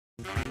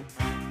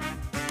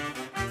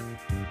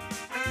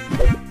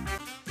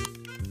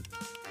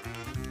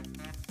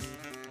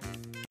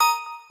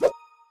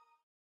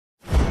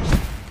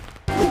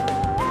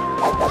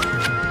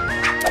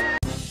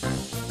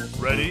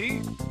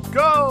Ready,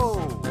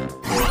 go!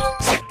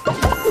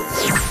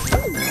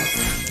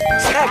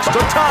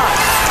 Extra time!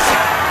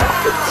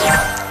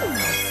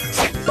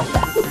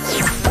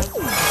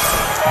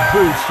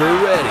 Booster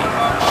ready.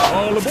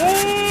 All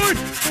aboard!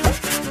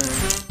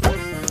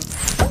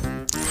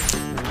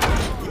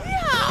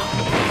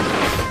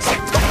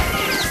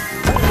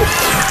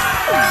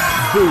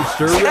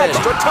 Booster ready.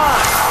 Extra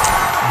time!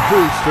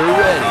 Booster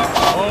ready.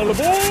 All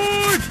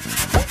aboard!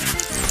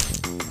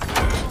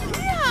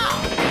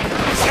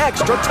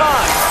 Extra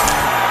time!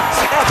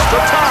 Extra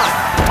time!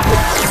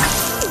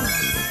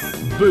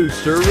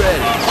 Booster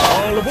ready.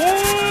 All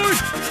aboard!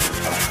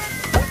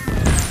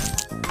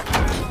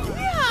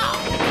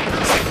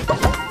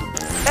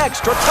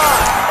 Extra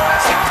time!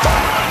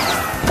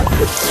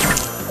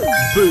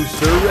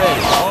 Booster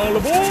ready. All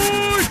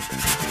aboard!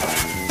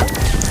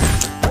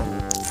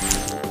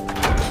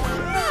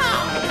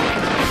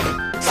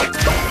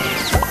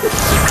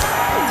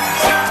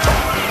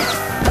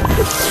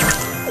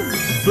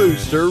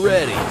 Booster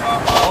ready.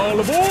 All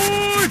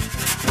aboard!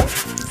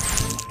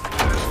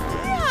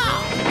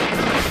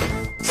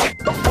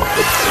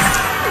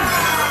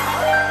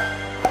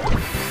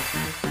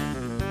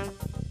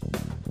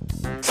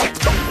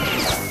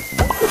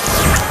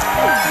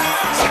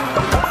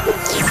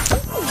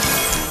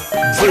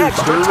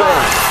 Booster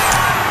ready.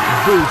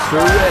 Booster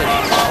ready.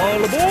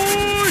 All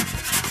aboard!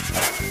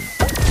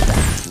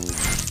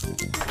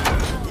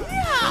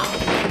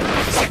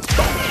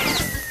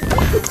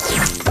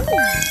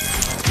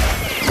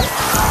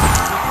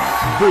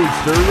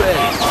 Booster ready.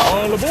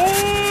 All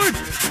aboard!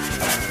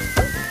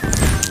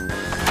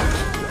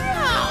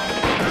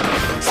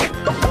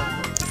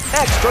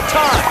 Extra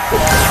time!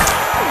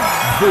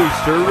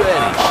 Booster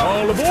ready.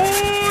 All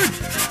aboard!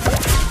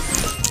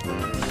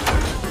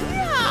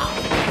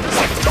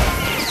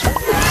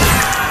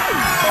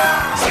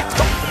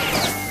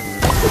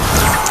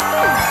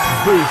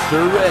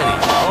 Booster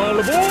ready. All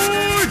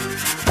aboard!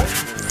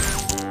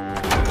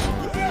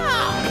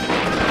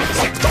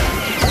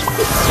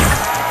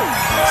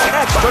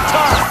 Extra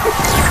time!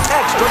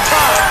 Extra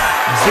time!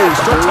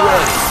 Booster Extra time!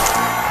 ready.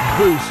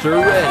 Booster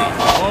ready.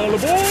 All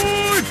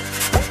aboard!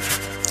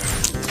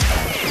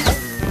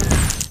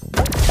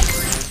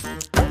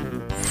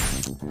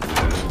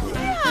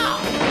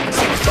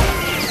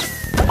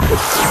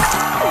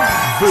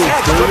 Booster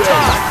Extra ready.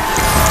 time!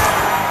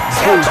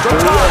 Extra Booster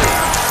time!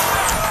 ready.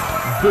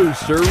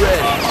 Booster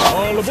ready.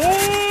 All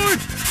aboard!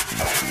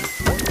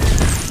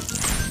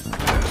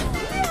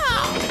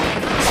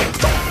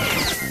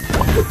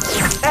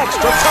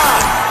 Extra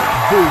time!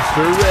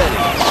 Booster ready.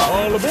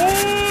 All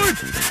aboard!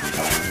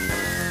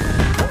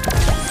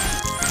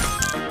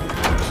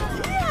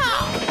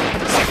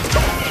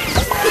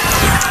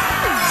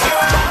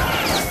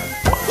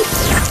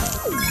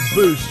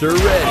 Booster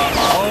ready.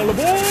 All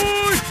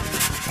aboard!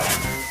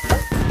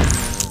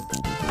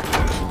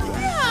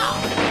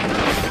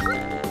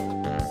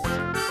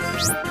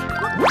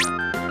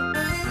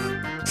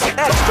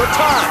 Extra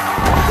time!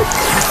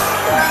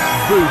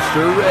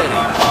 Booster ready.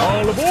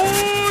 All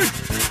aboard!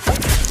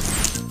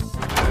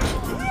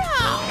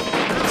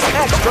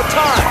 Extra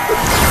time!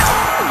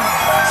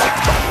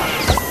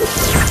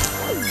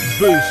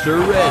 Booster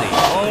ready.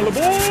 All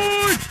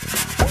aboard!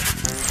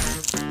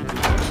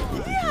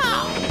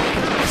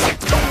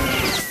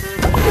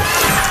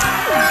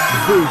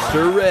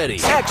 Booster ready.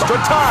 Extra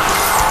time!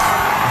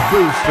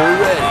 Booster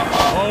ready.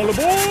 All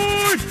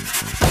aboard!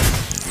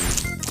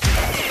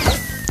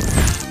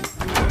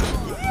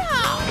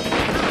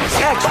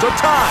 Extra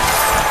time!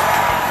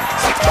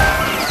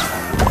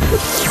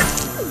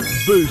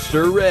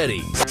 Booster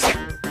ready.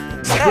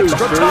 Extra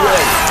Booster time!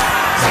 ready.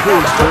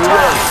 Booster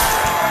ready.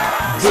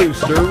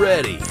 Booster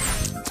ready.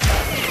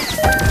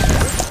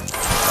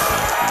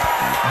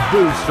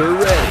 Booster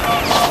ready.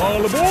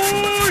 All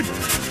aboard!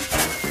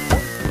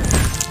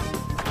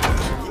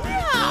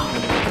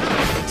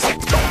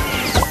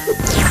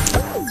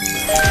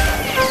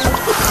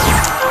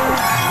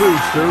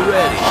 Booster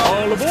ready.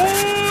 All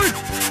aboard!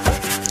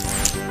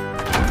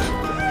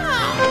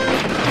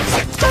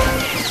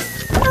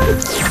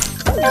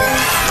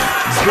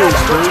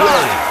 Booster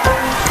ready.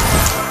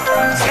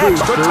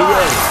 Extra Booster time!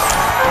 ready.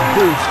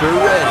 Booster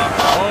ready.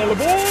 All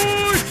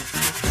aboard!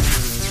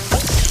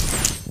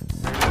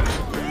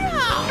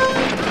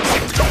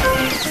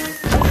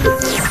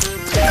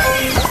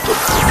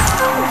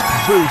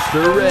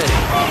 Booster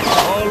ready.